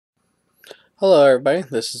Hello everybody,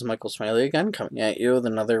 this is Michael Smiley again, coming at you with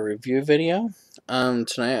another review video.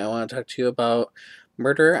 Tonight I want to talk to you about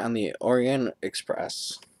Murder on the Orient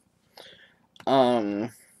Express.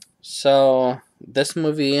 So this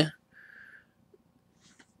movie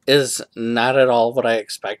is not at all what I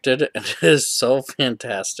expected. It is so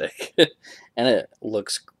fantastic, and it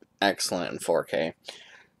looks excellent in 4K.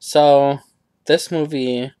 So this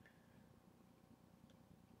movie,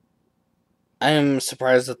 I am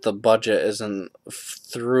surprised that the budget isn't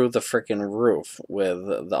through the freaking roof with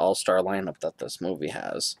the all-star lineup that this movie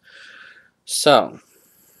has. So,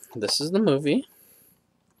 this is the movie,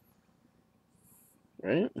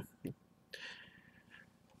 right?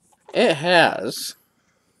 It has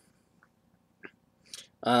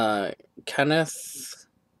uh, Kenneth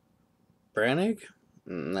Branagh.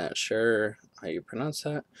 I'm not sure how you pronounce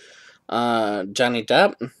that. Johnny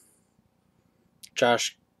Depp,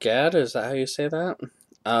 Josh Gad, is that how you say that?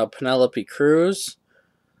 Penelope Cruz,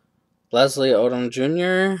 Leslie Odom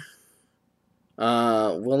Jr.,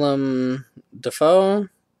 Willem Dafoe,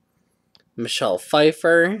 Michelle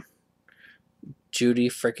Pfeiffer, Judy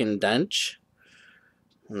frickin' Dench.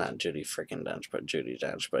 Not Judy frickin' Dench, but Judy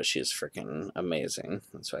Dench, but she's frickin' amazing.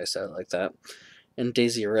 That's why I said it like that. And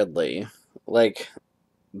Daisy Ridley. Like,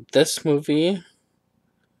 this movie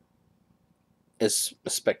is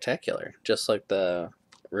spectacular, just like the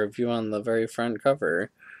review on the very front cover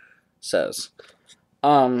says.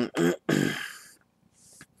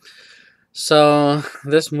 So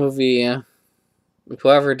this movie,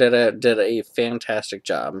 whoever did it did a fantastic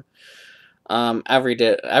job.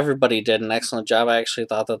 Everybody did an excellent job. I actually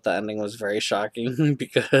thought that the ending was very shocking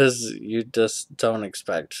because you just don't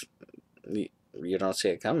expect, you don't see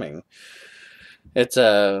it coming. It's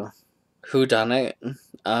a whodunit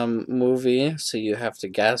movie, so you have to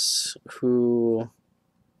guess who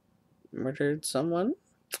murdered someone.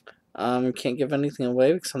 Can't give anything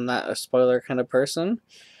away because I'm not a spoiler kind of person.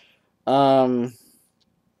 And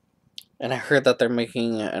I heard that they're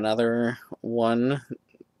making another one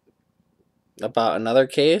about another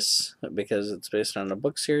case because it's based on a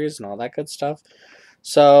book series and all that good stuff.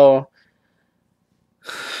 So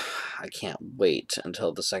I can't wait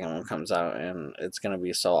until the second one comes out, and it's going to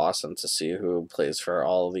be so awesome to see who plays for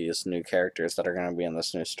all of these new characters that are going to be in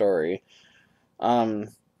this new story.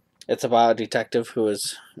 It's about a detective who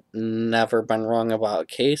has never been wrong about a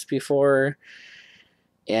case before,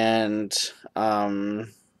 and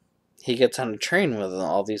he gets on a train with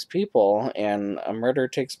all these people, and a murder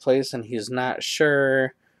takes place, and he's not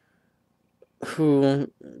sure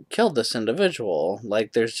who killed this individual.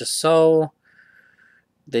 Like, there's just so...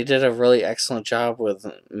 They did a really excellent job with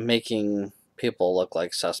making people look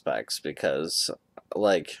like suspects because,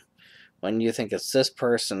 like, when you think it's this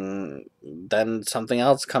person, then something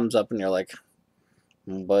else comes up and you're like,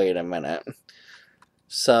 wait a minute.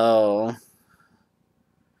 So,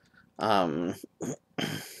 I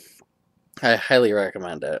highly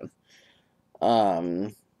recommend it.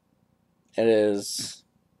 It is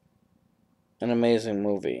an amazing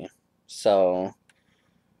movie. So,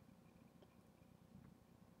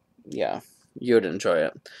 yeah, you would enjoy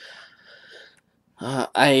it.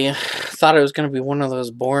 I thought it was going to be one of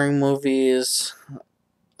those boring movies.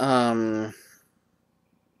 No,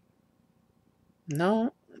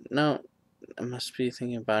 I must be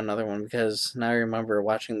thinking about another one because now I remember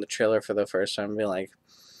watching the trailer for the first time and being like,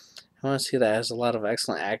 I want to see that. It has a lot of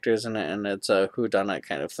excellent actors in it, and it's a whodunit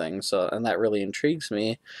kind of thing. So, and that really intrigues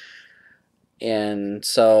me. And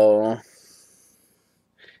so,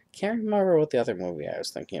 can't remember what the other movie I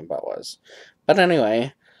was thinking about was. But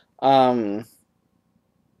anyway,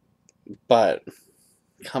 but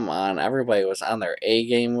come on, everybody was on their A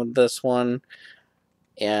game with this one,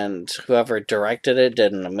 and whoever directed it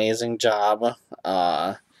did an amazing job.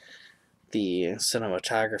 The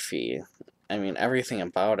cinematography, I mean, everything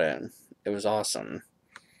about it, it was awesome.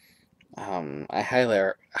 I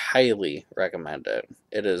highly recommend it.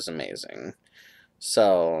 It is amazing.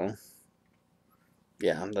 So,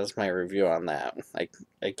 yeah, that's my review on that.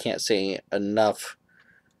 I can't say enough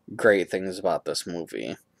great things about this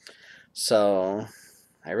movie. So,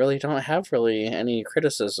 I really don't have any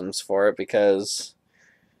criticisms for it because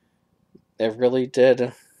it really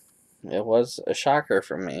did. It was a shocker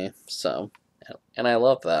for me. So, and I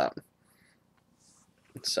love that.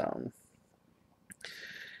 So,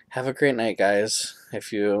 have a great night, guys.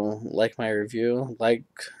 If you like my review, like,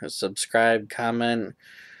 subscribe, comment.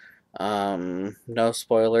 No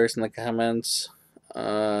spoilers in the comments.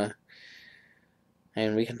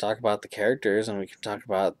 And we can talk about the characters, and we can talk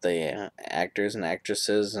about the actors and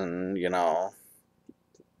actresses, and, you know,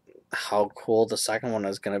 how cool the second one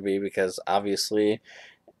is going to be, because obviously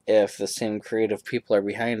if the same creative people are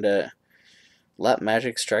behind it, let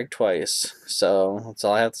magic strike twice. So that's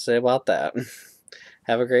all I have to say about that.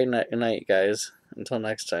 Have a great night, guys. Until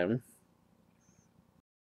next time.